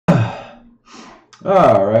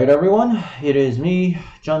Alright everyone, it is me,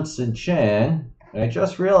 Junson Chan, and I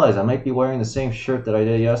just realized I might be wearing the same shirt that I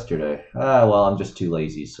did yesterday. Well, I'm just too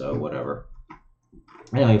lazy, so whatever.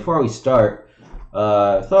 Anyway, before we start,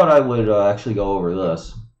 I thought I would actually go over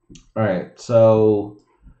this. Alright, so,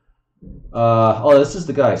 this is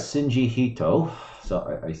the guy, Shinji Hito,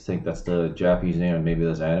 so I think that's the Japanese name, and maybe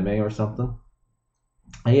this anime or something.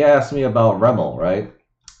 And he asked me about REML, right?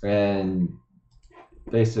 And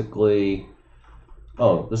basically...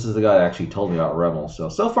 Oh, this is the guy that actually told me about REML.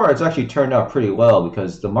 So far it's actually turned out pretty well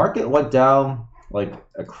because the market went down like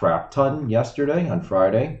a crap ton yesterday on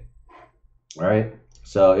Friday, right?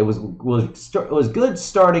 So it was good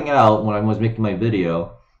starting out when I was making my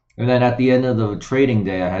video, and then at the end of the trading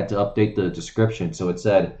day I had to update the description so it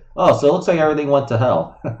said, "Oh, so it looks like everything went to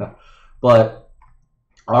hell." But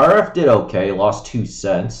RF did okay, lost 2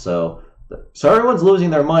 cents, so everyone's losing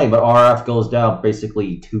their money, but RF goes down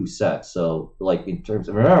basically 2 cents. So, like, in terms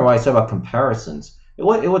of, remember what I said about comparisons, it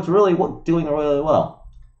was really doing really well.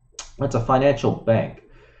 It's a financial bank.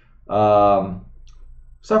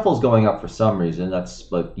 Cephal's going up for some reason.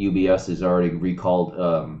 But UBS has already recalled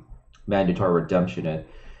mandatory redemption. And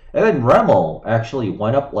then REML actually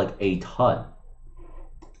went up like a ton.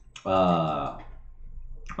 I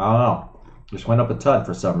don't know. Just went up a ton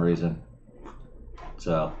for some reason.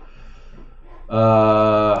 So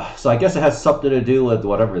I guess it has something to do with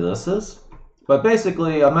whatever this is. But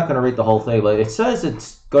basically, I'm not going to read the whole thing, but it says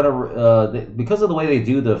it's going to, because of the way they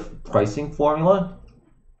do the pricing formula,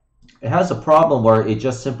 it has a problem where it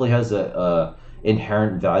just simply has a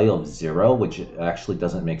inherent value of 0, which actually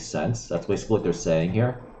doesn't make sense. That's basically what they're saying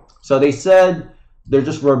here. So they said they're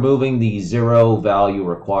just removing the 0 value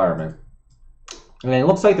requirement. And it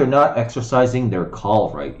looks like they're not exercising their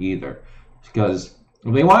call right either, because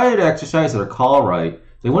if they wanted to exercise their call right,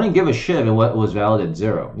 they wouldn't give a shit if what was valid at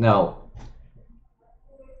 0. Now,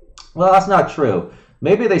 well, that's not true.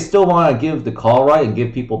 Maybe they still want to give the call right and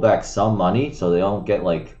give people back some money so they don't get,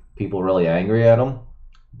 like, people really angry at them.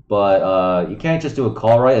 But you can't just do a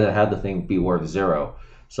call right and then have the thing be worth 0.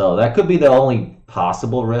 So that could be the only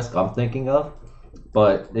possible risk I'm thinking of.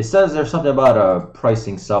 But it says there's something about a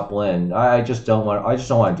pricing supplement. I just don't want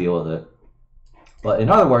to deal with it. But in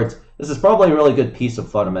other words, this is probably a really good piece of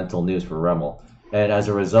fundamental news for REML, and as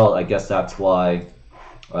a result, I guess that's why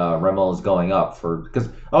REML is going up. Because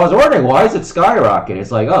I was wondering, why is it skyrocketing? It's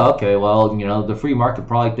like, oh, okay, well, you know, the free market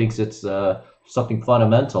probably thinks it's something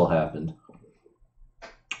fundamental happened.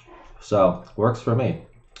 So works for me.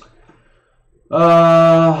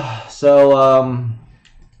 Yeah, so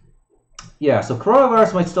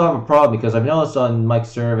coronavirus might still have a problem because I've noticed on Mike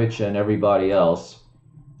Cernovich and everybody else.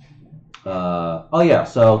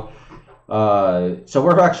 So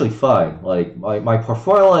we're actually fine. Like my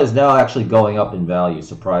portfolio is now actually going up in value,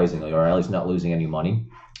 surprisingly, or at least not losing any money.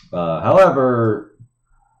 However,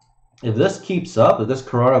 if this keeps up, if this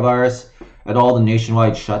coronavirus and all the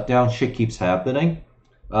nationwide shutdown shit keeps happening,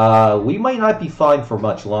 we might not be fine for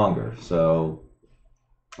much longer. So,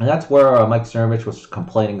 and that's where Mike Cernovich was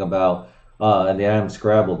complaining about, and the Adam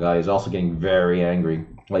Scrabble guy is also getting very angry.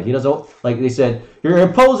 Like, he doesn't, like they said, you're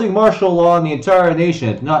imposing martial law on the entire nation.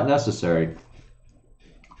 It's not necessary.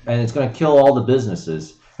 And it's going to kill all the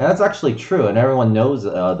businesses. And that's actually true. And everyone knows,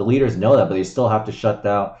 the leaders know that, but they still have to shut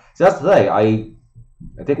down. So that's the thing. I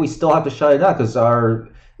think we still have to shut it down because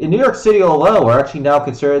in New York City alone, we're actually now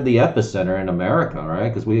considered the epicenter in America, right?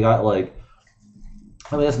 Because we got like,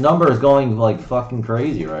 I mean, this number is going like fucking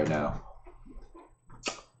crazy right now.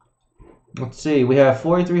 Let's see, we have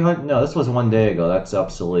 4,300. No, this was 1 day ago. That's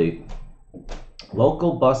obsolete.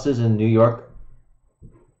 Local buses in New York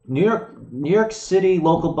City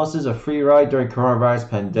local buses a free ride during coronavirus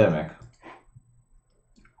pandemic.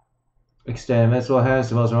 Extend Maxwell has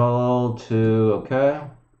the most roll to okay.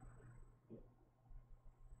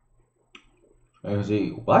 Let's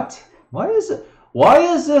see. What? Why is it? Why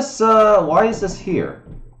is this here?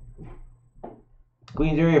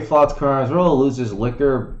 Queen area flouts coronavirus rule, loses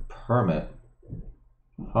liquor permit.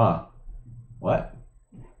 Huh. What?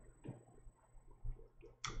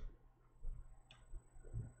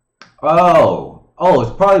 Oh,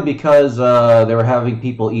 it's probably because they were having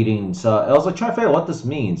people eating. So I was like trying to figure out what this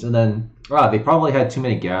means, and then they probably had too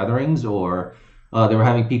many gatherings, or they were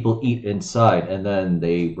having people eat inside, and then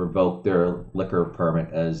they revoked their liquor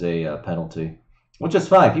permit as a penalty, which is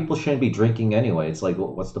fine. People shouldn't be drinking anyway. It's like,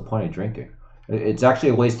 what's the point of drinking? It's actually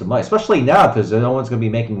a waste of money, especially now because no one's going to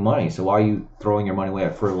be making money. So why are you throwing your money away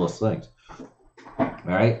at frivolous things? All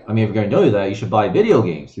right? I mean, if you're going to do that, you should buy video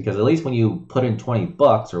games because at least when you put in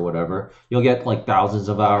 $20 or whatever, you'll get like thousands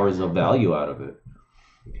of hours of value out of it.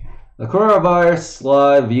 The coronavirus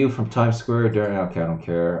live view from Times Square during. Okay, I don't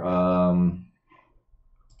care. All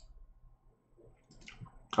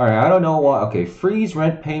right, I don't know why. Okay, freeze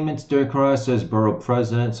rent payments during corona, says borough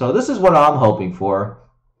president. So this is what I'm hoping for.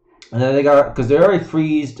 And then they got, because they already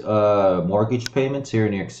freezed mortgage payments here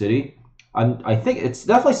in New York City. I think it's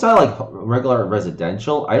definitely sounded like regular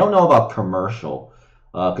residential. I don't know about commercial,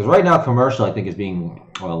 because right now commercial I think is being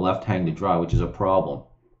left hanging to dry, which is a problem.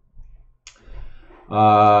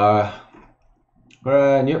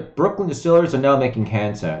 Brooklyn distillers are now making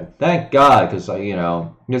hand sanitizer. Thank God, because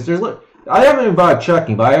because there's. I haven't even bothered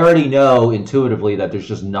checking, but I already know intuitively that there's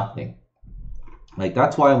just nothing. Like,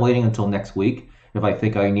 that's why I'm waiting until next week if I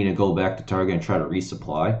think I need to go back to Target and try to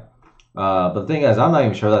resupply. But the thing is, I'm not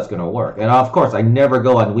even sure that's going to work. And of course, I never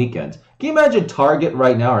go on weekends. Can you imagine Target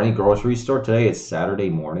right now or any grocery store today? It's Saturday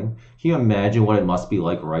morning. Can you imagine what it must be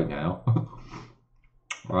like right now?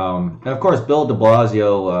 And of course, Bill de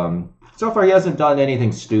Blasio, so far he hasn't done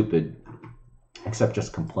anything stupid except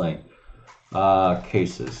just complain.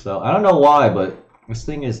 Cases. So I don't know why, but this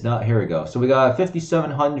thing is not. Here we go. So we got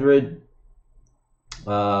 5,700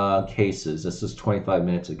 cases. This is 25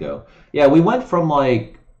 minutes ago. Yeah, we went from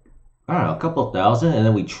like, I don't know, a couple of thousand, and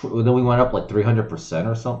then we went up like 300%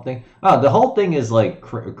 or something. The whole thing is like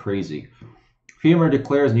crazy. FEMA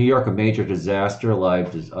declares New York a major disaster.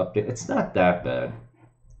 Live is update. It's not that bad.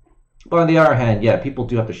 But on the other hand, yeah, people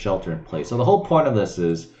do have to shelter in place. So the whole point of this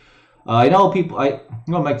is, I know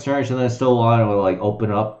my generation that still want to like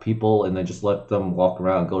open up people and then just let them walk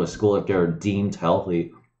around, go to school if they're deemed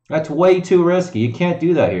healthy. That's way too risky. You can't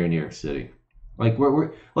do that here in New York City. Like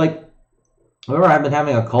we're like, remember I've been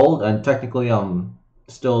having a cold and technically I'm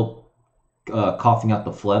still coughing out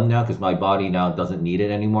the phlegm now because my body now doesn't need it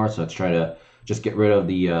anymore. So it's trying to just get rid of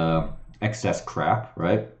the excess crap,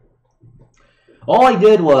 right? All I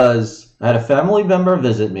did was I had a family member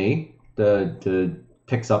visit me to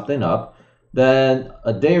pick something up. Then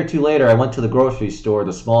a day or two later, I went to the grocery store,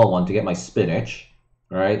 the small one, to get my spinach,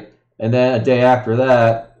 right? And then a day after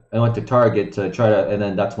that, I went to Target to try to, and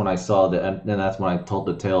then that's when I saw and that's when I told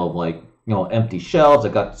the tale of like, empty shelves. I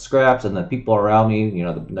got the scraps, and the people around me,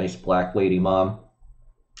 the nice black lady mom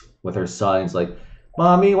with her signs like,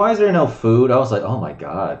 "Mommy, why is there no food?" I was like, oh my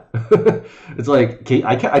God. It's like,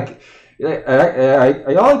 I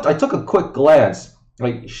took a quick glance.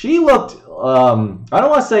 Like, she looked, I don't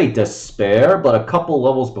want to say despair, but a couple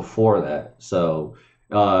levels before that. So,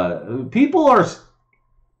 people are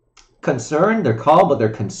concerned. They're calm, but they're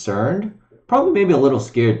concerned. Probably maybe a little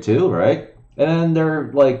scared too, right? And then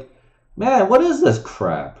they're like, man, what is this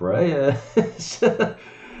crap, right?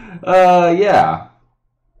 Yeah.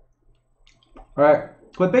 All right.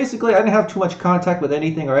 But basically, I didn't have too much contact with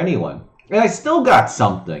anything or anyone. And I still got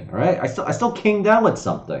something, right? I still came down with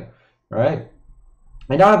something, right?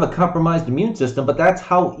 I now have a compromised immune system, but that's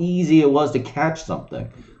how easy it was to catch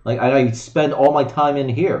something. Like, I spend all my time in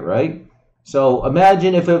here, right? So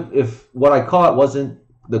imagine if what I caught wasn't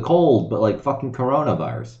the cold, but like fucking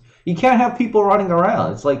coronavirus. You can't have people running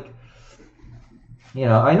around. It's like,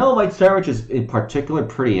 I know Mike Sarich is in particular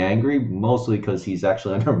pretty angry, mostly because he's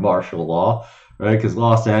actually under martial law, right? Because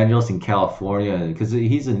Los Angeles and California, because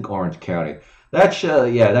he's in Orange County. That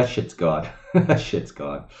shit's gone. That shit's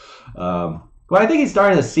gone. Well, I think he's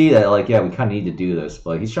starting to see that, like, yeah, we kind of need to do this,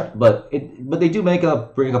 but but they do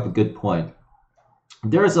bring up a good point.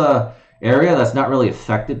 There's a area that's not really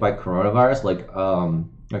affected by coronavirus,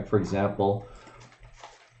 like for example,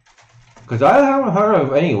 because I haven't heard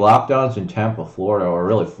of any lockdowns in Tampa, Florida, or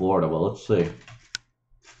really Florida. Well, let's see.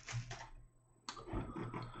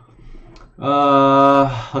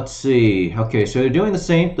 Let's see. Okay, so they're doing the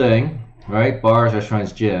same thing, right? Bars,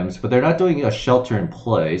 restaurants, gyms, but they're not doing a shelter in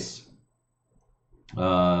place.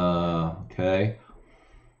 Okay.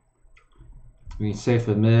 We safe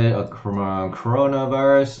admit a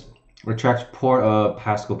coronavirus. Retracts report of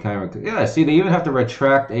Pascal County. Yeah, see, they even have to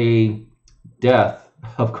retract a death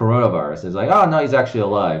of coronavirus. It's like, oh no, he's actually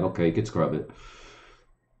alive. Okay, you could scrub it.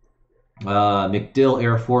 MacDill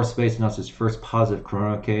Air Force Base announced its first positive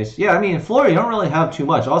corona case. Yeah, I mean, in Florida, you don't really have too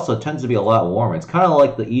much. Also, it tends to be a lot warmer. It's kind of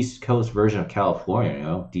like the East Coast version of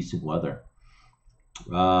California, decent weather.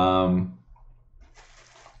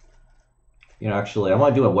 Actually, I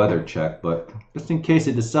want to do a weather check, but just in case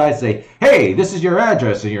it decides to say, hey, this is your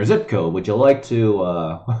address and your zip code. Would you like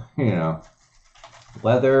to,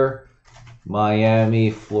 weather,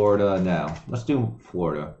 Miami, Florida now. Let's do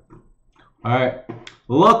Florida. All right.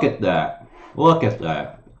 Look at that. Look at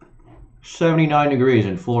that. 79 degrees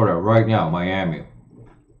in Florida right now, Miami.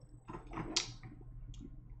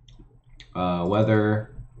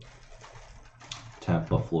 Weather,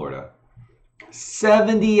 Tampa, Florida.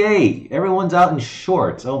 78. Everyone's out in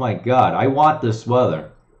shorts. Oh my god, I want this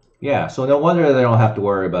weather. Yeah, so no wonder they don't have to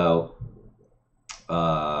worry about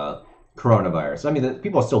coronavirus. I mean,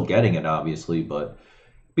 people are still getting it, obviously, but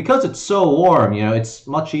because it's so warm, you know, it's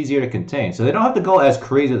much easier to contain. So they don't have to go as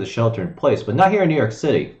crazy with the shelter in place, but not here in New York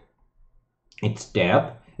City. It's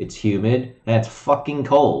damp, it's humid, and it's fucking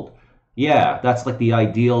cold. Yeah, that's like the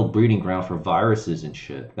ideal breeding ground for viruses and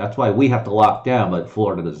shit. That's why we have to lock down, but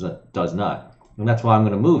Florida does not. And that's why I'm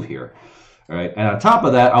going to move here. All right. And on top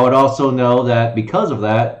of that, I would also know that because of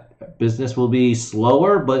that, business will be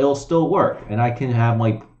slower, but it'll still work. And I can have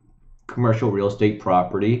my commercial real estate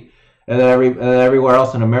property. And then everywhere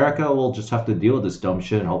else in America will just have to deal with this dumb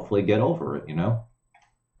shit and hopefully get over it, you know?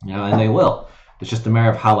 You know, and they will. It's just a matter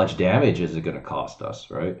of how much damage is it going to cost us,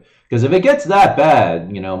 right? Because if it gets that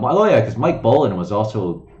bad, you know, oh yeah, because Mike Bolin was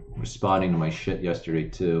also responding to my shit yesterday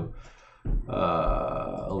too.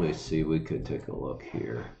 Let me see, we could take a look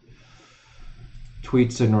here.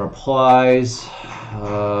 Tweets and replies.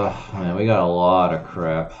 Man, we got a lot of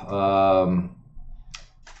crap.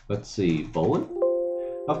 Let's see, Bolin?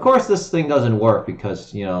 Of course this thing doesn't work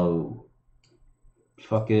because, you know,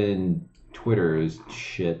 fucking Twitter is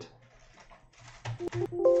shit.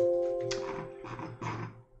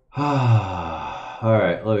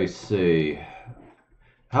 Alright, let me see.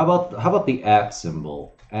 How about the @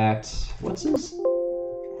 symbol? What's this?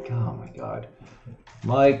 Oh my god.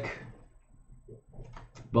 Mike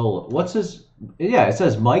Bolin. What's his? Yeah, it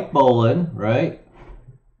says Mike Bolin, right?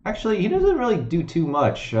 Actually, he doesn't really do too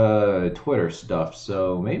much Twitter stuff,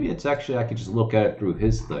 so maybe it's actually I could just look at it through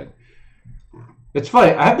his thing. It's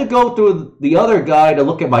funny, I have to go through the other guy to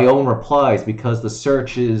look at my own replies because the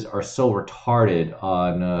searches are so retarded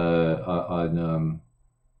on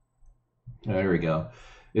there we go.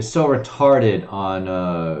 It's so retarded on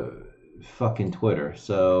fucking Twitter.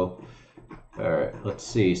 So, alright, let's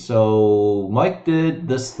see. So, Mike did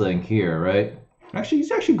this thing here, right? Actually,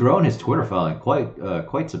 he's actually grown his Twitter following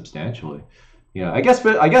quite substantially. Yeah, I guess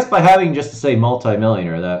by having just to say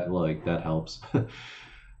multi-millionaire, that helps.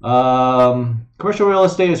 Commercial real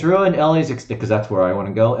estate is ruined. LA's because that's where I want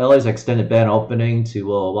to go. LA's extended ban opening to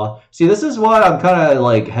blah, blah, blah. See, this is why I'm kind of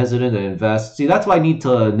like hesitant to invest. See, that's why I need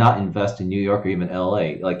to not invest in New York or even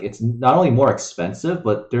LA. Like, it's not only more expensive,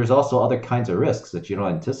 but there's also other kinds of risks that you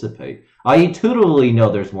don't anticipate. I intuitively know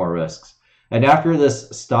there's more risks. And after this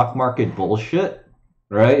stock market bullshit,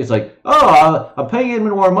 right? It's like, oh, I'm paying in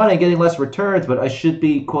more money, getting less returns, but I should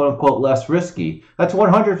be quote unquote less risky. That's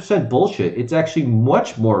 100% bullshit. It's actually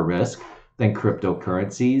much more risk than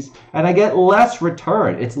cryptocurrencies, and I get less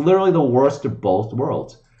return. It's literally the worst of both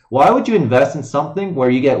worlds. Why would you invest in something where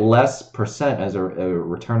you get less percent as a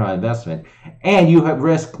return on investment, and you have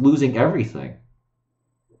risk losing everything?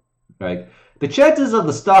 Right? The chances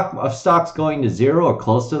of stocks going to zero or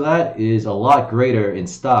close to that is a lot greater in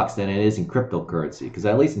stocks than it is in cryptocurrency. Because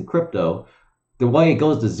at least in crypto, the way it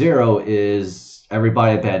goes to zero is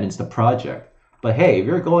everybody abandons the project. But hey, if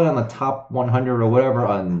you're going on the top 100 or whatever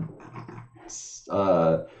on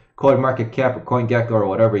CoinMarketCap or CoinGecko or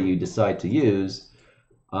whatever you decide to use,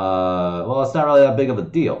 well, it's not really that big of a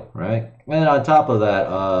deal, right? And on top of that,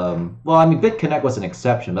 well, I mean, BitConnect was an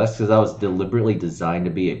exception, but that's because that was deliberately designed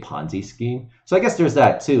to be a Ponzi scheme. So I guess there's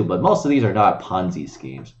that too, but most of these are not Ponzi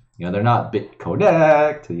schemes. You know, they're not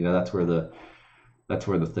BitConnect. You know, that's where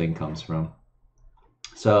the thing comes from.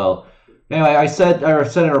 So anyway, I said in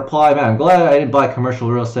a reply, man, I'm glad I didn't buy commercial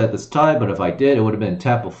real estate at this time, but if I did, it would have been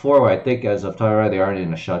tapped before, where I think as of time, they aren't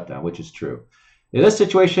in a shutdown, which is true. In this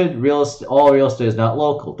situation, all real estate is not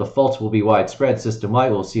local. Defaults will be widespread.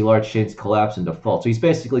 System-wide, we'll see large chains collapse and default. So he's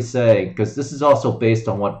basically saying, because this is also based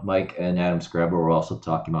on what Mike and Adam Scrabble were also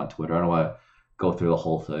talking about on Twitter. I don't want to go through the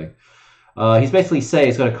whole thing. He's basically saying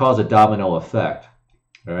it's going to cause a domino effect.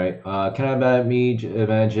 All right. Can I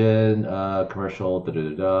imagine commercial,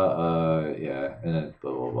 yeah, and then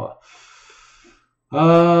blah, blah,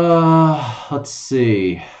 blah. Let's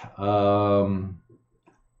see.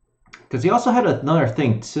 Because he also had another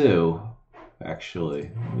thing too,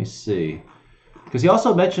 actually. Let me see. Because he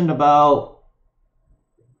also mentioned about.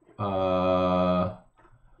 Sorry,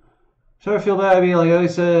 I feel bad. I mean, like I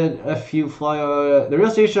said, a few fly. The real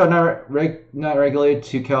estate are not regulated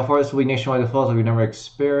to California. This will be nationwide defaults that we never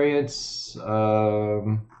experience.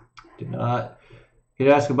 Did not. He'd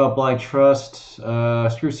ask about blind trust.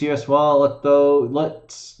 Screw CS. Well,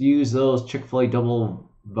 let's use those Chick-fil-A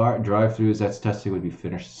double drive-throughs. That's testing would be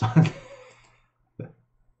finished Sunday.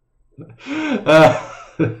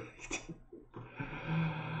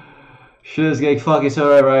 Shit is getting funky,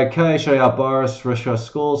 so right. Can I show you out bars, restaurants,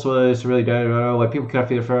 schools? So it's really dead. Why people can't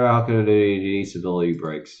feel fair? How could it stability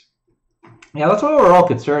breaks? Yeah, that's what we're all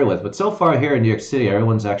concerned with. But so far here in New York City,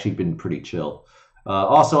 everyone's actually been pretty chill.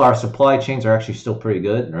 Also, our supply chains are actually still pretty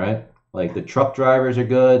good, right? Like the truck drivers are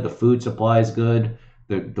good, the food supply is good,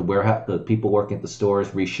 the warehouse, the people working at the stores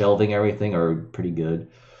reshelving everything are pretty good.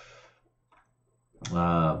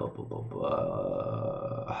 Blah, blah, blah,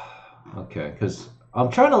 blah. Okay, because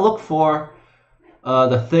I'm trying to look for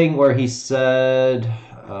the thing where he said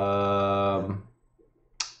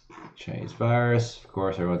Chinese virus. Of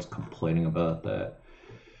course, everyone's complaining about that.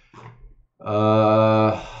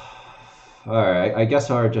 All right, I guess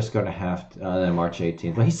we're just gonna have to, then March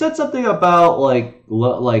 18th. But he said something about like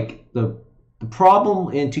the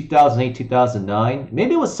problem in 2008, 2009.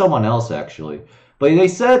 Maybe it was someone else actually. But they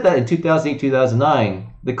said that in 2008,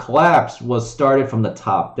 2009, the collapse was started from the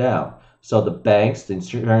top down. So the banks, the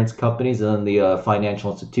insurance companies, and the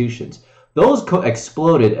financial institutions, those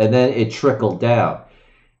exploded, and then it trickled down.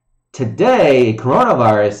 Today,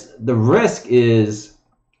 coronavirus, the risk is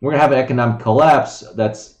we're gonna have an economic collapse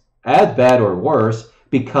that's as bad or worse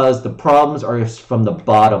because the problems are from the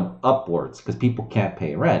bottom upwards because people can't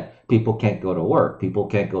pay rent, people can't go to work, people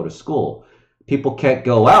can't go to school, people can't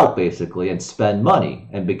go out basically and spend money,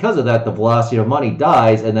 and because of that the velocity of money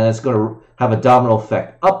dies, and then it's going to have a domino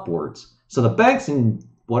effect upwards. So the banks and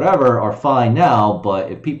whatever are fine now,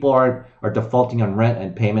 but if people are defaulting on rent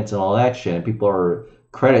and payments and all that shit, and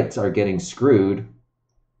credits are getting screwed,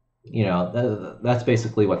 you know, that's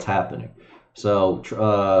basically what's happening. So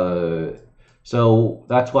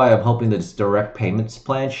that's why I'm hoping this direct payments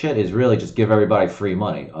plan shit is really just give everybody free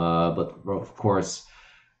money. But of course,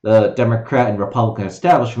 the Democrat and Republican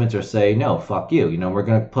establishments are saying no, fuck you. You know, we're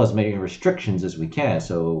going to put as many restrictions as we can.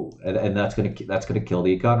 So and that's going to kill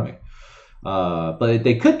the economy. But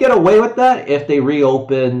they could get away with that if they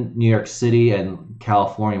reopen New York City and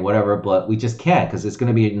California, whatever. But we just can't because it's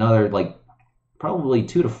going to be another like probably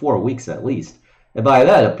 2 to 4 weeks at least. And by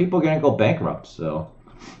that, people are going to go bankrupt. So,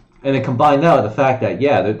 and then combine that with the fact that,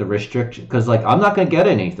 yeah, the restriction, because like I'm not going to get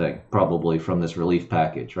anything probably from this relief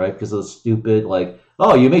package, right? Because of the stupid, like,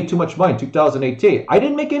 oh, you made too much money in 2018. I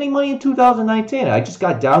didn't make any money in 2019. I just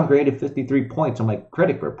got downgraded 53 points on my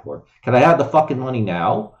credit report. Can I have the fucking money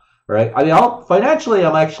now? Right? I mean, financially,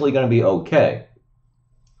 I'm actually going to be okay.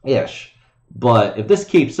 Ish. But if this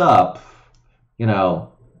keeps up, you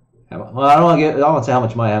know, well, I don't want to say how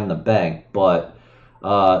much money I have in the bank, but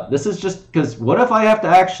this is just because what if I have to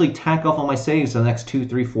actually tank off all my savings in the next 2,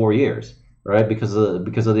 3, 4 years, right? Because of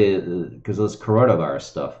this coronavirus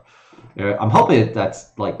stuff. I'm hoping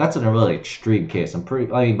that's in a really extreme case. I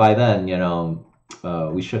mean, by then, you know,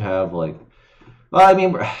 we should have like, well, I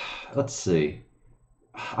mean, let's see.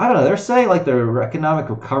 I don't know. They're saying like the economic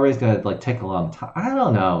recovery is gonna like take a long time. I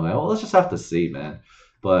don't know, man. Well, let's just have to see, man.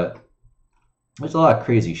 But there's a lot of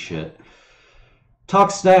crazy shit.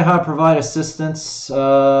 Talks today how to provide assistance.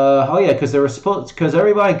 Oh yeah, because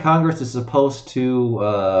everybody in Congress is supposed to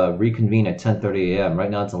reconvene at 10:30 a.m.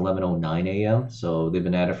 Right now it's 11:09 a.m. So they've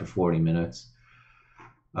been at it for 40 minutes.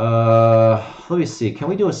 Let me see. Can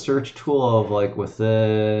we do a search tool of like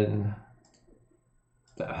within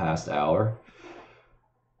the past hour?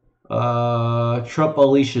 Trump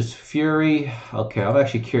unleashes fury. Okay, I'm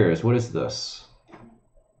actually curious. What is this?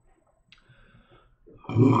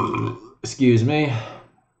 Excuse me.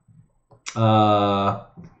 The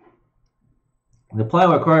plan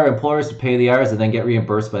will require employers to pay the hours and then get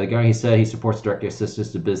reimbursed by the government. He said he supports direct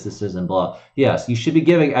assistance to businesses and blah. Yes, you should be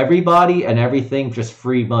giving everybody and everything just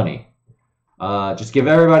free money. Just give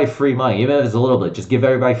everybody free money, even if it's a little bit. Just give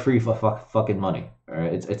everybody free fucking money. All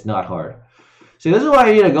right, it's not hard. See, this is why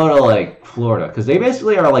I need to go to like Florida, because they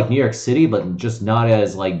basically are like New York City, but just not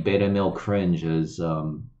as like beta male cringe as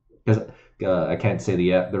because I can't say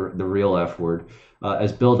the real F word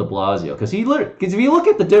as Bill de Blasio, because if you look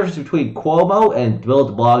at the difference between Cuomo and Bill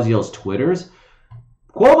de Blasio's Twitters,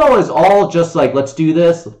 Cuomo is all just like, let's do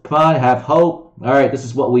this, come on, have hope. All right, this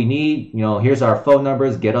is what we need. You know, here's our phone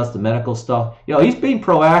numbers, get us the medical stuff. You know, he's being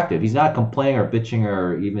proactive. He's not complaining or bitching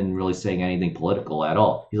or even really saying anything political at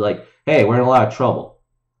all. He's like, hey, we're in a lot of trouble.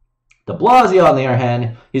 De Blasio, on the other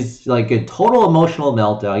hand, he's like a total emotional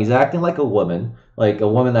meltdown. He's acting like a woman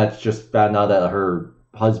that's just found out that her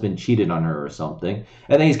husband cheated on her or something.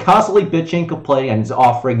 And then he's constantly bitching, complaining, and he's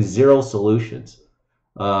offering zero solutions.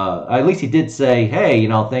 At least he did say, hey, you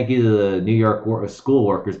know, thank you to the New York school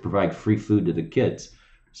workers provide free food to the kids.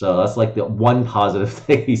 So that's like the one positive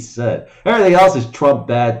thing he said. Everything else is Trump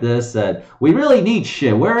bad this, and we really need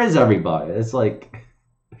shit. Where is everybody? It's like...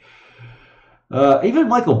 even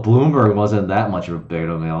Michael Bloomberg wasn't that much of a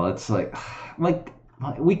beta male. It's like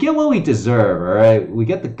we get what we deserve, all right? We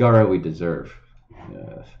get the government we deserve.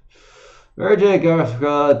 Yeah. Urgent,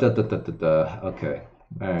 okay.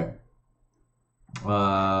 Alright.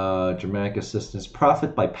 Germanic assistance.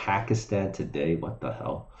 Profit by Pakistan today. What the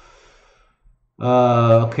hell?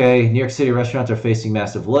 Okay. New York City restaurants are facing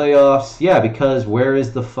massive layoffs. Yeah, because where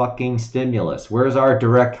is the fucking stimulus? Where's our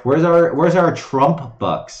Trump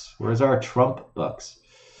bucks? Where's our Trump bucks?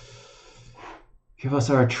 Give us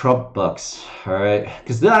our Trump bucks, all right?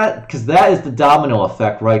 Because that is the domino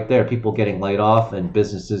effect right there. People getting laid off and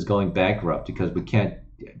businesses going bankrupt because we can't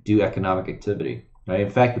do economic activity. Right?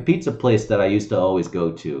 In fact, the pizza place that I used to always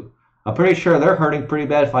go to, I'm pretty sure they're hurting pretty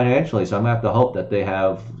bad financially. So I'm gonna have to hope that they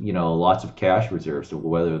have, you know, lots of cash reserves to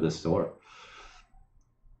weather this storm.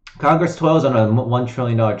 Congress toils on a $1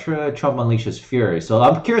 trillion trip. Trump unleashes fury. So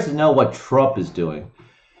I'm curious to know what Trump is doing.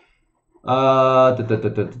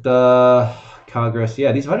 Congress,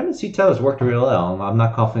 yeah, these vitamin C tablets worked really well. I'm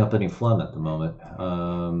not coughing up any phlegm at the moment.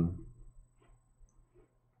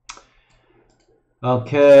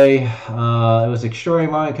 Okay, it was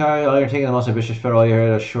extraordinary. Undertaking the most ambitious federal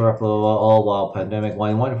year to shore up all while pandemic.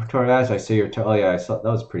 One for guys, I see your. Oh yeah, I saw that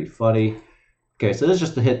was pretty funny. Okay, so this is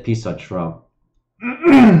just a hit piece on Trump.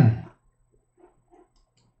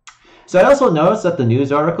 So I also noticed that the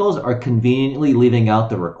news articles are conveniently leaving out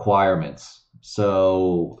the requirements.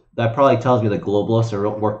 So that probably tells me the globalists are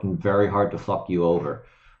working very hard to fuck you over.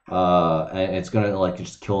 And it's going to like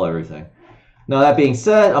just kill everything. Now, that being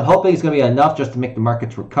said, I'm hoping it's going to be enough just to make the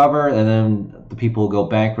markets recover. And then the people who go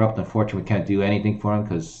bankrupt, unfortunately, we can't do anything for them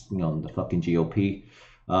because, you know, the fucking GOP.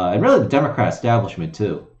 And really the Democrat establishment,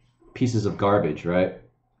 too. Pieces of garbage, right?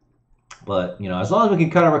 But, you know, as long as we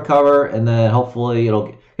can kind of recover and then hopefully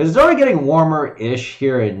it'll... Because it's already getting warmer-ish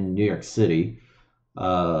here in New York City.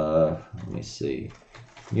 Let me see.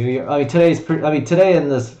 New York. I mean, today and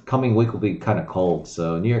this coming week will be kind of cold.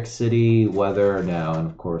 So New York City weather now, and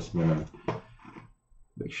of course, I'm gonna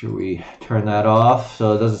make sure we turn that off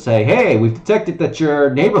so it doesn't say, "Hey, we've detected that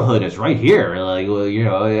your neighborhood is right here." Like, well, you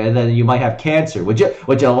know, and then you might have cancer. Would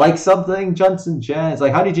you like something, Junson Jen? It's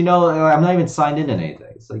like, how did you know? I'm not even signed into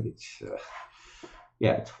anything. It's like,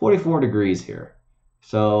 yeah, it's 44 degrees here.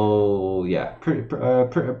 So yeah,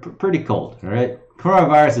 pretty cold. All right.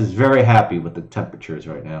 Coronavirus is very happy with the temperatures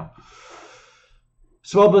right now.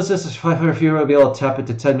 Small businesses, 500 fewer will be able to tap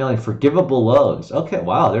into 10 million forgivable loans. Okay,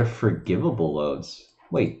 wow, they're forgivable loans.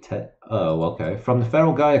 Wait, oh, okay. From the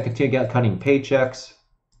federal government, continue cutting paychecks.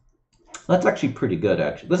 That's actually pretty good,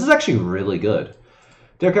 actually. This is actually really good.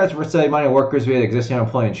 Democrats were saving money to workers via the existing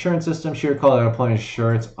unemployment insurance system. She recalled unemployment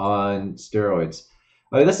insurance on steroids.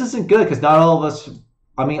 I mean, this isn't good because not all of us.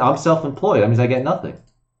 I mean, I'm self-employed. That means I get nothing.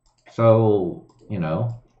 So, you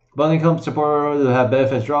know, but income support who have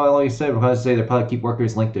benefits draw only say because they probably keep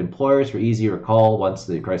workers linked to employers for easy recall once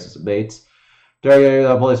the crisis abates. During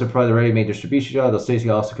the police have provided ready-made distribution job. The states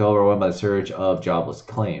can also go overwhelmed by the surge of jobless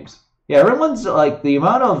claims. Yeah, everyone's like the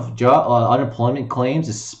amount of unemployment claims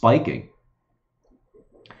is spiking.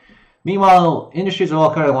 Meanwhile, industries are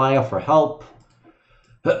all kind of lining up for help.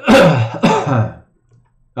 Oh,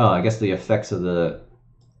 I guess the effects of the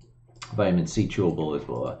vitamin C chewable as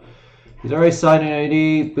well. He's already signed an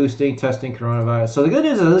ID, boosting, testing coronavirus. So the good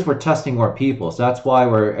news is we're testing more people. So that's why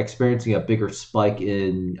we're experiencing a bigger spike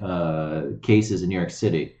in cases in New York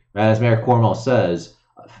City. As Governor Cuomo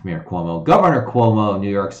of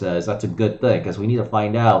New York says, that's a good thing because we need to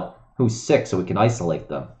find out who's sick so we can isolate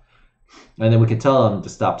them. And then we can tell them to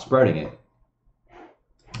stop spreading it.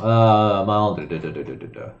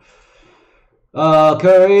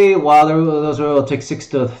 Curry, wow, those will take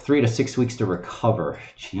 3 to 6 weeks to recover.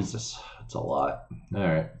 Jesus, that's a lot. All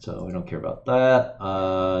right, so we don't care about that.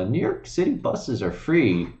 New York City buses are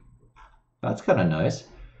free. That's kind of nice.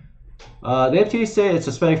 The FTA say it's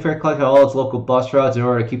suspending fare collection on all its local bus routes in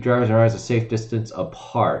order to keep drivers and riders a safe distance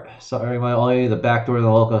apart. Sorry, only the back door of the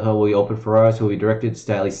local hill will be open for riders who will be directed to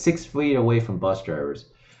stay at least 6 feet away from bus drivers.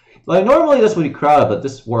 Like, normally this would be crowded, but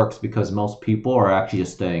this works because most people are actually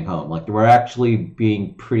just staying home. Like, we're actually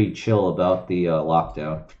being pretty chill about the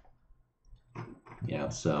lockdown. Yeah,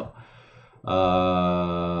 so.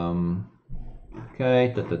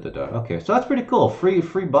 Okay. Okay, so that's pretty cool.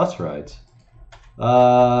 Free bus rides.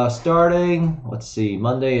 Starting, let's see,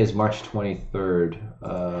 Monday is March 23rd.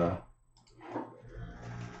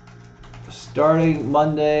 Starting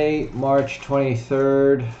Monday, March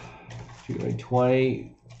 23rd, 2020.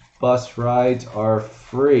 Bus rides are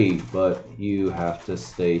free, but you have to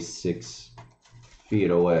stay 6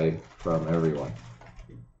 feet away from everyone.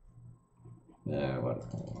 Yeah, what?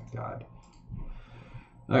 Oh, God.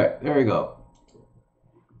 All right, there we go.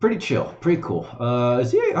 Pretty chill, pretty cool.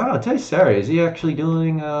 Is he? I don't know. Tell you, Sarah, is he actually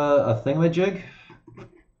doing a thingamajig?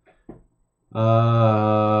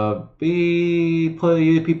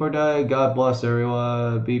 People are dying. God bless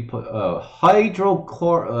everyone.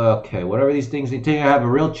 Hydrochlor. Okay, whatever these things, they think I have a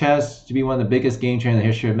real chance to be one of the biggest game changers in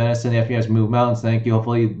the history of medicine. The FPS move mountains. Thank you.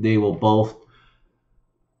 Hopefully they will both.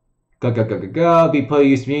 Be put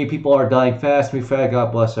used to me. People are dying fast. Move fast.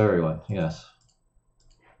 God bless everyone. Yes.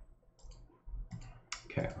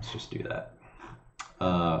 Okay, let's just do that.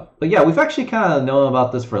 But yeah, we've actually kind of known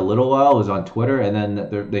about this for a little while. It was on Twitter, and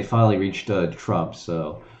then they finally reached Trump.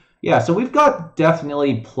 So yeah, so we've got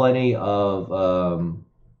definitely plenty of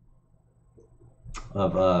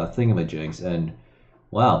thingamajigs. And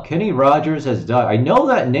wow, Kenny Rogers has died. I know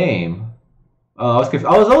that name. I was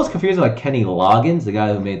always confused about Kenny Loggins, the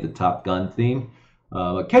guy who made the Top Gun theme.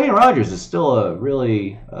 But Kenny Rogers is still a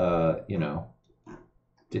really, you know,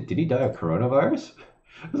 did he die of coronavirus?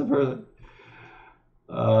 As a person?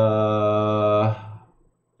 Oh,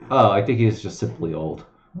 I think he's just simply old.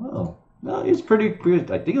 Oh, no, he's pretty.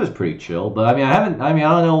 I think it was pretty chill. But I mean, I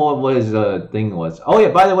don't know what his thing was. Oh yeah,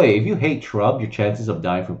 by the way, if you hate Trump, your chances of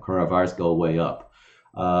dying from coronavirus go way up.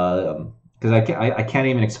 Because I can't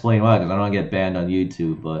even explain why, because I don't want to get banned on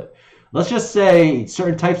YouTube. But let's just say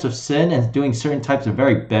certain types of sin and doing certain types of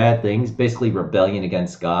very bad things, basically rebellion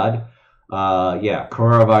against God. Yeah,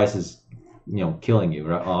 coronavirus is, you know, killing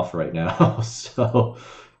you off right now. So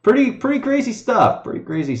pretty crazy stuff. Pretty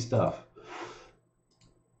crazy stuff.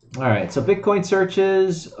 All right, so Bitcoin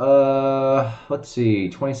searches. Let's see,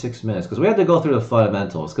 26 minutes, because we have to go through the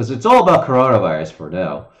fundamentals, because it's all about coronavirus for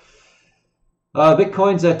now.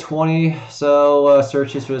 Bitcoin's at 20, so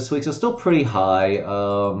searches for this week, so still pretty high.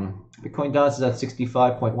 Bitcoin dominance is at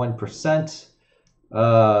 65.1%.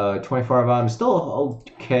 24-hour volume is still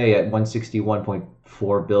okay at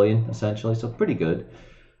 161.4 billion, essentially, so pretty good.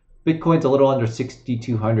 Bitcoin's a little under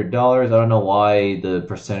 $6,200. I don't know why the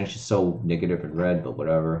percentage is so negative in red, but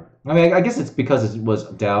whatever. I mean, I guess it's because it was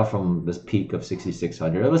down from this peak of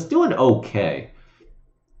 6,600. It was doing okay.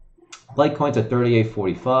 Litecoin's at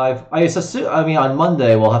 38.45. I mean, on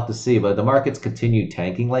Monday we'll have to see, but the markets continue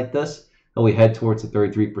tanking like this, and we head towards the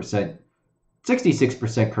 33%,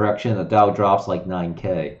 66% correction. The Dow drops like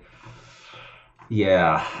 9K.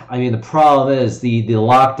 Yeah, I mean, the problem is the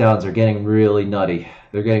lockdowns are getting really nutty.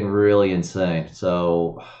 They're getting really insane.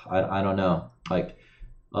 So I don't know. Like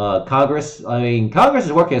Congress, I mean, Congress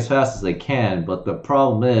is working as fast as they can, but the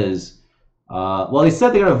problem is, well, they said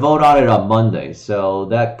they're going to vote on it on Monday, so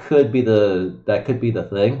that could be the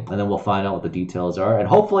thing, and then we'll find out what the details are, and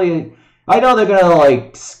hopefully, I know they're going to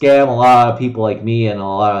like scam a lot of people like me and a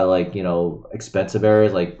lot of, like, you know, expensive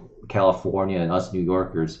areas like California and us New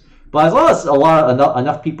Yorkers. But as long as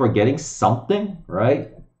enough people are getting something,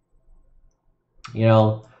 right? You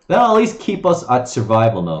know, that'll at least keep us at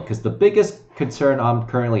survival mode. Because the biggest concern I'm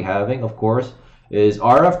currently having, of course, is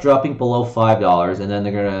RF dropping below $5, and then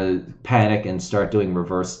they're going to panic and start doing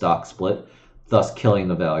reverse stock split, thus killing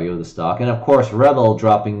the value of the stock. And of course, REML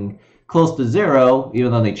dropping close to zero,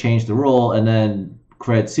 even though they changed the rule, and then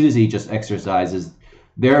Credit Suisse just exercises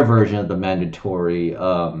their version of the mandatory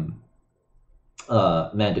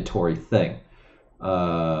thing.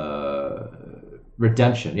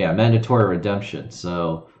 Redemption. Yeah, mandatory redemption.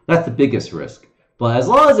 So that's the biggest risk. But as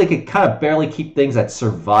long as they can kind of barely keep things at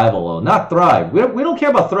survival mode, not thrive. We don't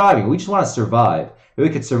care about thriving. We just want to survive. If we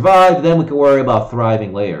could survive, then we can worry about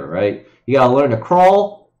thriving later, right? You got to learn to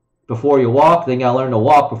crawl before you walk. Then you got to learn to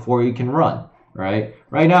walk before you can run, right?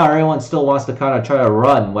 Right now, everyone still wants to kind of try to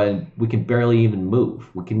run when we can barely even move.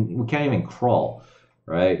 We can't even crawl,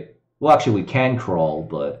 right? Well, actually, we can crawl,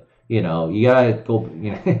 but you know, you gotta go.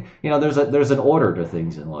 You know, there's an order to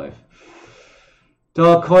things in life.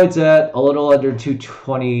 Altcoins at a little under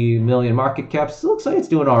 220 million market cap. Still looks like it's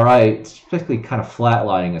doing all right. It's basically kind of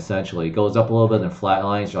flatlining, essentially. It goes up a little bit and then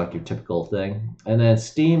flatlines, like your typical thing. And then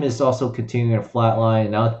Steam is also continuing to flatline.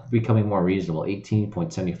 Now it's becoming more reasonable,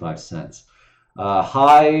 18.75 cents.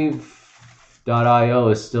 Hive.io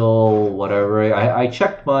is still whatever. I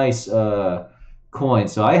checked my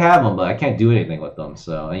coins, so I have them, but I can't do anything with them.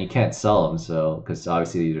 So, and you can't sell them, so because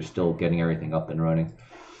obviously they're still getting everything up and running.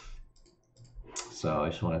 So I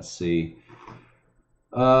just want to see.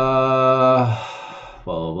 Blah,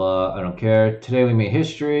 blah, blah. I don't care. Today we made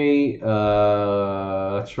history.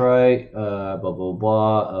 That's right. Blah, blah,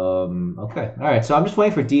 blah. Okay. All right. So I'm just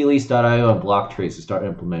waiting for delease.io and Blocktrace to start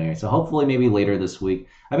implementing it. So hopefully maybe later this week.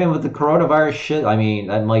 I mean, with the coronavirus shit, I mean,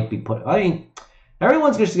 that might be put. I mean,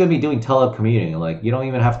 everyone's just going to be doing telecommuting. Like, you don't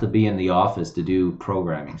even have to be in the office to do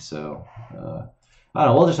programming. So, I don't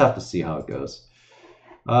know. We'll just have to see how it goes.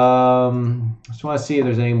 I just want to see if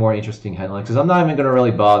there's any more interesting headlines, because I'm not even going to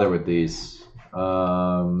really bother with these.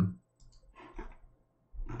 Yeah.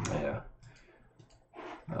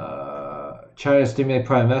 China to stimulate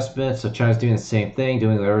private investment, so China's doing the same thing,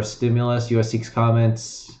 doing their stimulus. U.S. seeks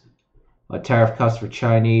comments. Tariff cuts for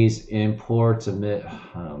Chinese imports amid.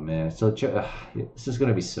 Oh man, so this is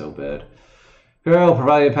gonna be so bad. Girl,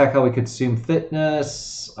 provide impact how we consume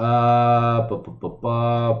fitness. Alright,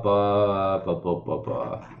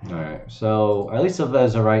 so at least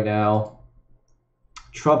as of right now,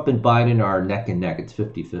 Trump and Biden are neck and neck. It's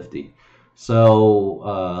 50-50. So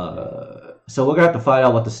we're gonna have to find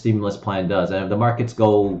out what the stimulus plan does, and if the markets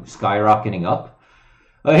go skyrocketing up.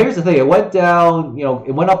 Here's the thing: it went down.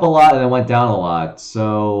 It went up a lot and then went down a lot.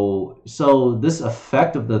 So this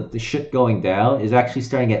effect of the shit going down is actually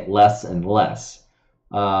starting to get less and less.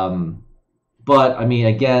 But I mean,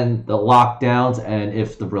 again, the lockdowns and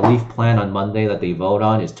if the relief plan on Monday that they vote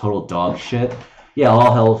on is total dog shit. Yeah,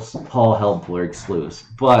 all hell breaks loose.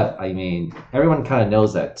 But I mean, everyone kind of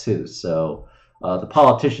knows that too. So the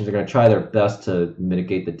politicians are going to try their best to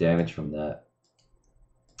mitigate the damage from that.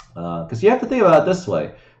 Because you have to think about it this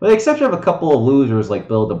way. With the exception of a couple of losers like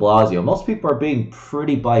Bill de Blasio, most people are being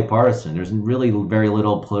pretty bipartisan. There's really very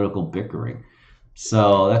little political bickering.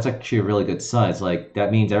 So that's actually a really good sign. It's like,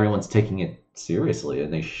 that means everyone's taking it seriously,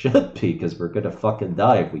 and they should be, because we're going to fucking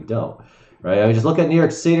die if we don't. Right? I mean, just look at New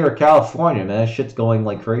York City or California, man. That shit's going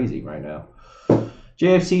like crazy right now.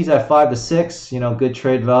 JFC's at 5 to 6. Good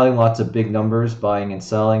trade volume, lots of big numbers, buying and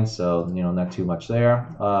selling. So, not too much there.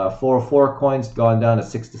 404 coins gone down to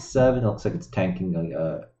 6 to 7. It looks like it's tanking.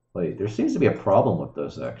 Wait, there seems to be a problem with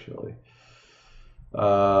this actually.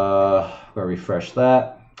 I'm gonna refresh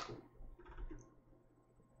that.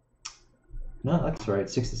 No, that's right,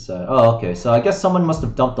 6 to 7. Oh, okay. So I guess someone must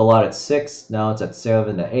have dumped a lot at 6. Now it's at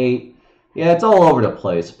 7 to 8. Yeah, it's all over the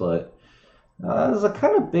place, but it's a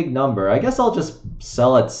kind of big number. I guess I'll just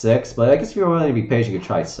sell at 6, but I guess if you're willing to be patient, you could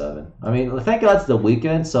try 7. I mean, thank God it's the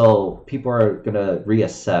weekend, so people are going to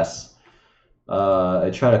reassess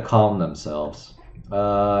and try to calm themselves.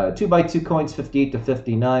 2x2 coins, 58 to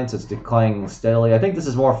 59, so it's declining steadily. I think this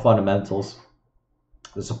is more fundamentals.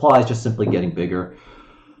 The supply is just simply getting bigger.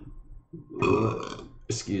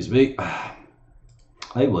 Excuse me.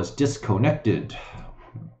 I was disconnected.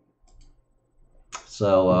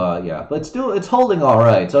 So yeah, but it's holding all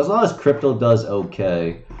right. So as long as crypto does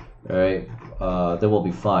okay, right, then we'll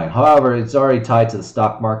be fine. However, it's already tied to the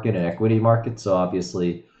stock market and equity market. So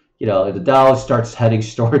obviously, if the Dow starts heading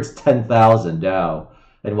towards 10,000 Dow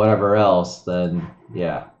and whatever else, then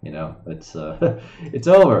yeah, it's it's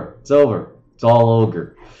over. It's over. It's all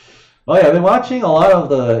over. Oh yeah, I've been watching a lot of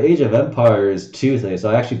the Age of Empires Tuesday, so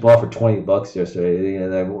I actually bought for $20 yesterday,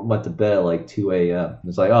 and I went to bed at like 2 a.m.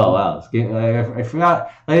 It's like, oh wow, this game, I forgot.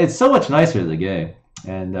 It's so much nicer, the game.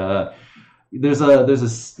 And there's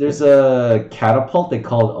a catapult they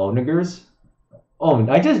called onagers. Oh,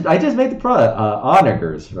 I just made the product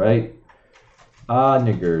onagers, right?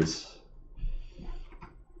 Onagers.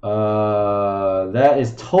 That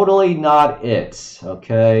is totally not it.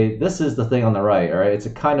 Okay, this is the thing on the right. All right, it's a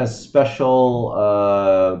kind of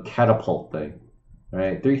special catapult thing. All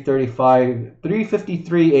right,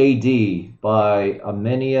 353 AD by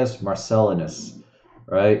Aminius Marcellinus.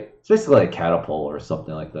 Right, it's basically a catapult or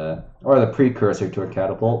something like that, or the precursor to a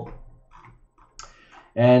catapult.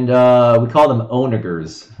 And we call them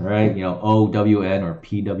onagers, right? OWN or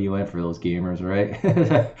PWN for those gamers, right?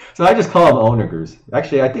 So I just call them onagers.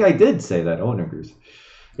 Actually, I think I did say that, onagers.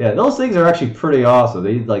 Yeah, those things are actually pretty awesome.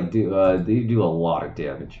 They do a lot of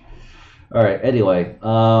damage. All right. Anyway,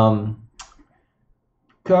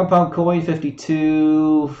 compound coin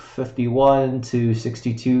 52, 51 to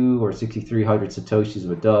 62 or 6,300 satoshis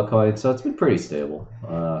of a Dogecoin. So it's been pretty stable.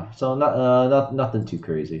 So nothing too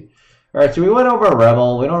crazy. All right, so we went over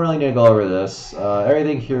REML. We don't really need to go over this.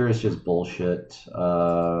 Everything here is just bullshit.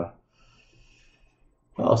 Oh,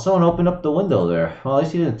 someone opened up the window there. Well, at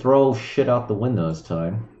least you didn't throw shit out the window this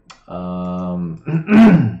time.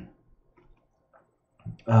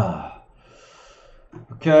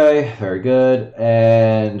 Okay, very good.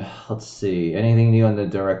 And let's see. Anything new on the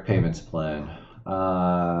direct payments plan?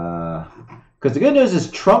 Because the good news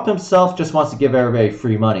is Trump himself just wants to give everybody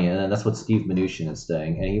free money, and then that's what Steve Mnuchin is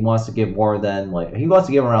saying. And he wants to give more than he wants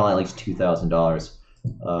to give around at least $2,000.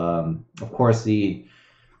 Of course, the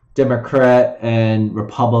Democrat and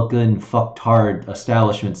Republican fucktard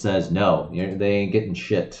establishment says no, they ain't getting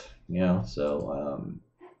shit. So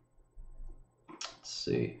let's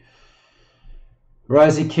see.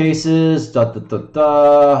 Rising cases. Ted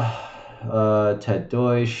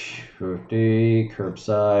Deutsch,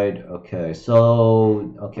 curbside. Okay,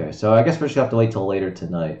 so I guess we just have to wait till later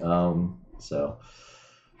tonight. All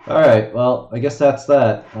right. Well, I guess that's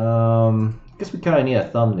that. I guess we kind of need a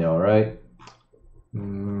thumbnail, right?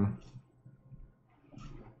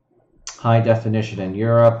 High definition in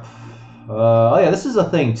Europe. Oh yeah, this is a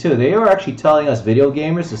thing too. They were actually telling us video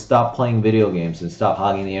gamers to stop playing video games and stop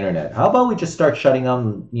hogging the internet. How about we just start shutting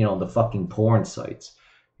down, the fucking porn sites?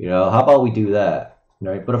 How about we do that,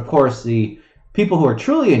 right? But of course, the people who are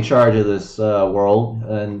truly in charge of this world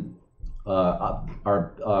and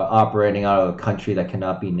are operating out of a country that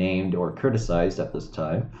cannot be named or criticized at this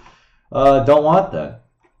time don't want that.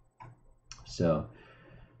 So.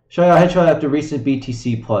 Show you a headshot after recent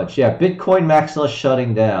BTC punch. Yeah, Bitcoin maximalist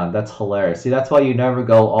shutting down. That's hilarious. See, that's why you never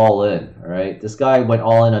go all in, all right? This guy went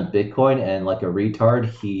all in on Bitcoin, and like a retard,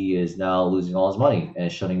 he is now losing all his money and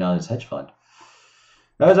is shutting down his hedge fund.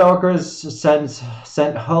 Amazon workers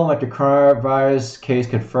sent home after coronavirus case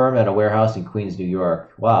confirmed at a warehouse in Queens, New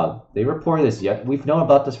York. Wow, they reported this yet. We've known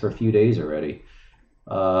about this for a few days already.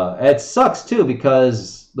 It sucks, too,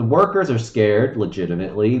 because the workers are scared,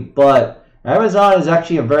 legitimately, but Amazon is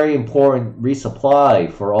actually a very important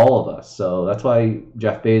resupply for all of us. So that's why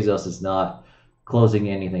Jeff Bezos is not closing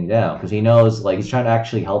anything down, because he knows, like, he's trying to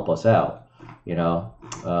actually help us out,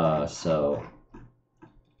 so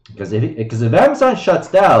because if Amazon shuts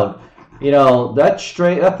down,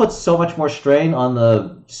 that puts so much more strain on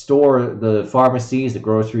the pharmacies, the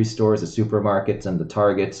grocery stores, the supermarkets, and the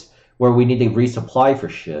Targets, where we need to resupply for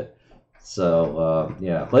shit. So,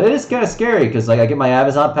 yeah, but it is kind of scary because, like, I get my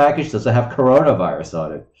Amazon package, does it have coronavirus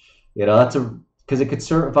on it? Because it could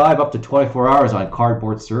survive up to 24 hours on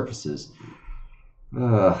cardboard surfaces.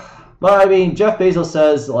 But, I mean, Jeff Bezos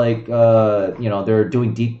says, like, they're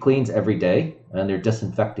doing deep cleans every day, and they're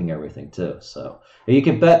disinfecting everything, too. So, you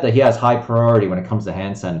can bet that he has high priority when it comes to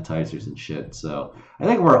hand sanitizers and shit. So, I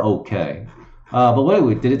think we're okay. But wait,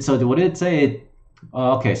 what did it say?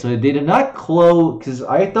 Okay, so they did not close, because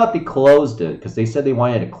I thought they closed it, because they said they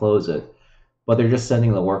wanted to close it, but they're just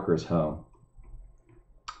sending the workers home.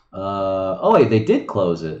 Oh wait, they did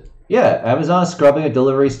close it. Yeah, Amazon is scrubbing a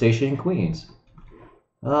delivery station in Queens.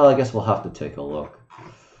 Oh, I guess we'll have to take a look.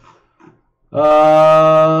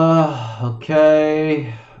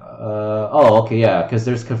 Okay. Okay, yeah, because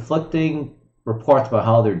there's conflicting reports about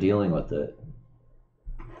how they're dealing with it.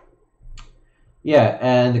 Yeah,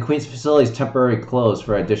 and the Queens facility is temporarily closed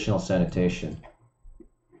for additional sanitation.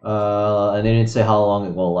 And they didn't say how long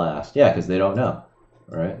it will last. Yeah, because they don't know,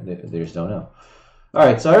 right? They just don't know. All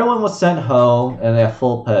right, so everyone was sent home, and they have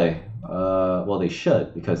full pay. Well, they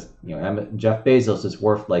should, because Jeff Bezos is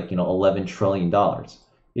worth like $11 trillion.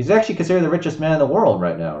 He's actually considered the richest man in the world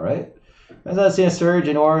right now, right? I've seen a surge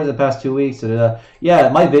in orders the past 2 weeks. Yeah,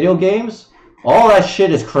 my video games. All that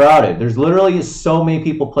shit is crowded. There's literally so many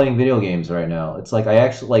people playing video games right now. It's like I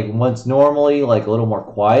actually, like, once normally, like, a little more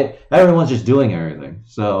quiet, everyone's just doing everything.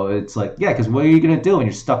 So it's like, yeah, because what are you going to do when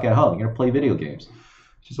you're stuck at home? You're going to play video games.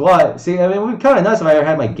 Which is why, see, I mean, it would be kind of nice if I ever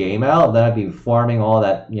had my game out, then I'd be farming all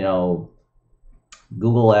that,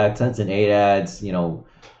 Google AdSense and AdAds,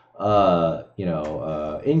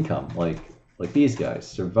 income, like these guys.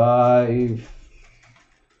 Survive.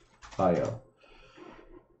 IO.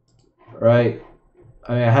 Right,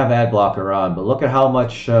 I mean, I have ad blocker on, but look at how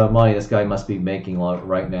much money this guy must be making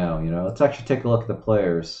right now. Let's actually take a look at the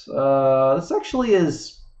players. This actually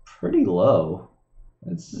is pretty low.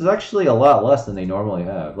 This is actually a lot less than they normally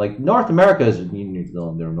have. Like North America is their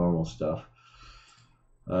normal stuff.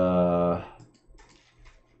 Let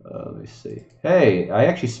me see. Hey, I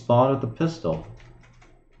actually spawned with the pistol.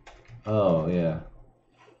 Oh yeah.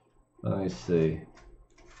 Let me see.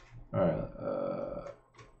 All right.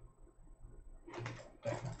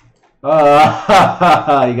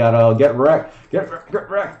 You gotta get wrecked. Get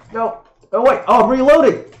wrecked. No. Oh wait. Oh, I'm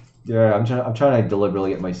reloading. Yeah, I'm trying to deliberately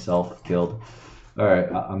get myself killed. All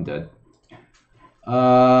right, I'm dead. Hey,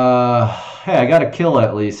 I got a kill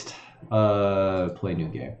at least. Play new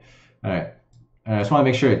game. All right. I just want to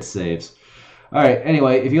make sure it saves. All right.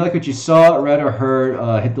 Anyway, if you like what you saw, read, or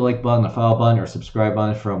heard, hit the like button, the follow button, or subscribe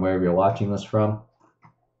button from wherever you're watching this from.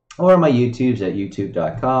 Or my YouTubes at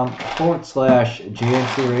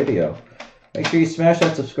youtube.com/GNC Radio. Make sure you smash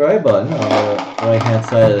that subscribe button on the right hand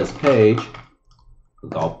side of this page.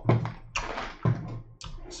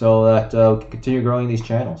 So that we can continue growing these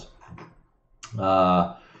channels.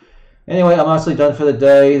 Anyway, I'm honestly done for the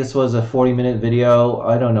day. This was a 40-minute video.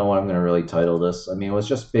 I don't know what I'm going to really title this. I mean, it was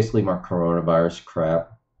just basically more coronavirus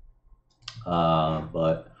crap.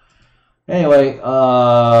 But anyway,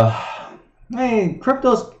 hey,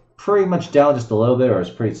 crypto's pretty much down just a little bit, or it's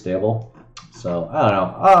pretty stable. So I don't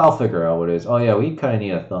know. I'll figure out what it is. Oh yeah, we kind of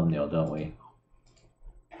need a thumbnail, don't we?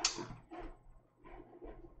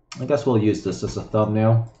 I guess we'll use this as a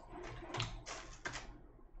thumbnail.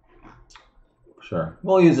 Sure,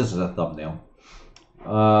 we'll use this as a thumbnail.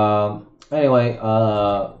 Anyway,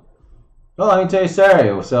 Well, let me tell you,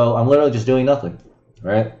 Saturday. So I'm literally just doing nothing,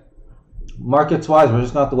 right? Markets wise, we're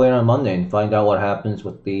just going to have to wait on Monday and find out what happens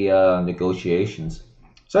with the negotiations.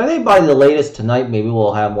 So I think by the latest tonight, maybe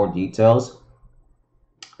we'll have more details.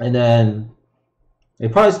 And then they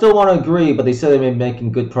probably still want to agree, but they said they've been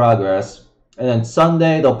making good progress. And then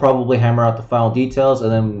Sunday, they'll probably hammer out the final details.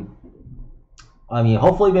 And then, I mean,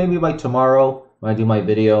 hopefully maybe by tomorrow when I do my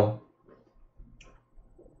video,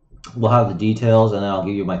 we'll have the details and then I'll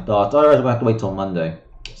give you my thoughts. Otherwise, I'm going to have to wait till Monday.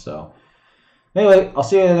 So, anyway, I'll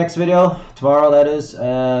see you in the next video. Tomorrow, that is.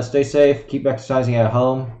 Stay safe. Keep exercising at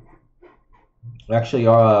home. Actually,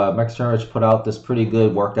 our Mexterners put out this pretty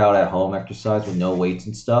good workout at home exercise with no weights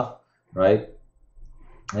and stuff, right?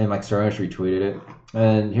 And Mexterners retweeted it.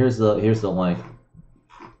 And here's the link.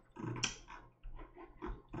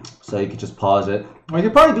 So you could just pause it. Or you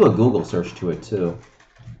could probably do a Google search to it too.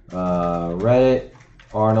 Reddit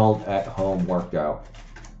Arnold at home workout.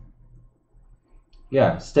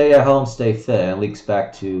 Yeah, stay at home, stay fit. And it links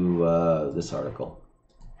back to this article.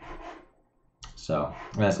 So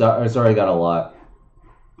and it's already got a lot.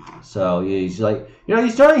 So he's like,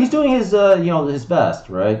 he's doing his his best,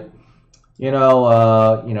 right?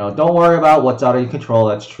 Don't worry about what's out of your control.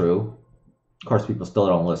 That's true. Of course, people still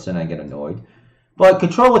don't listen and get annoyed. But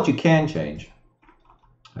control what you can change.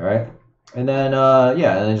 All right, and then and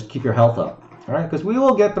then just keep your health up. All right, because we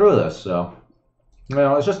will get through this. So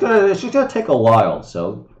it's just gonna take a while.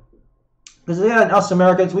 So because us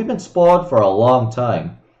Americans, we've been spoiled for a long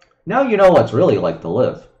time. Now you know what it's really like to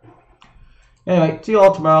live. Anyway, see you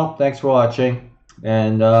all tomorrow. Thanks for watching.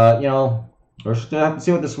 And, we're just going to have to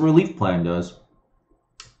see what this relief plan does.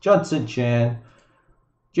 Junson Chan,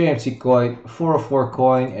 JMC coin, 404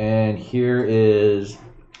 coin, and here is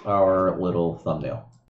our little thumbnail.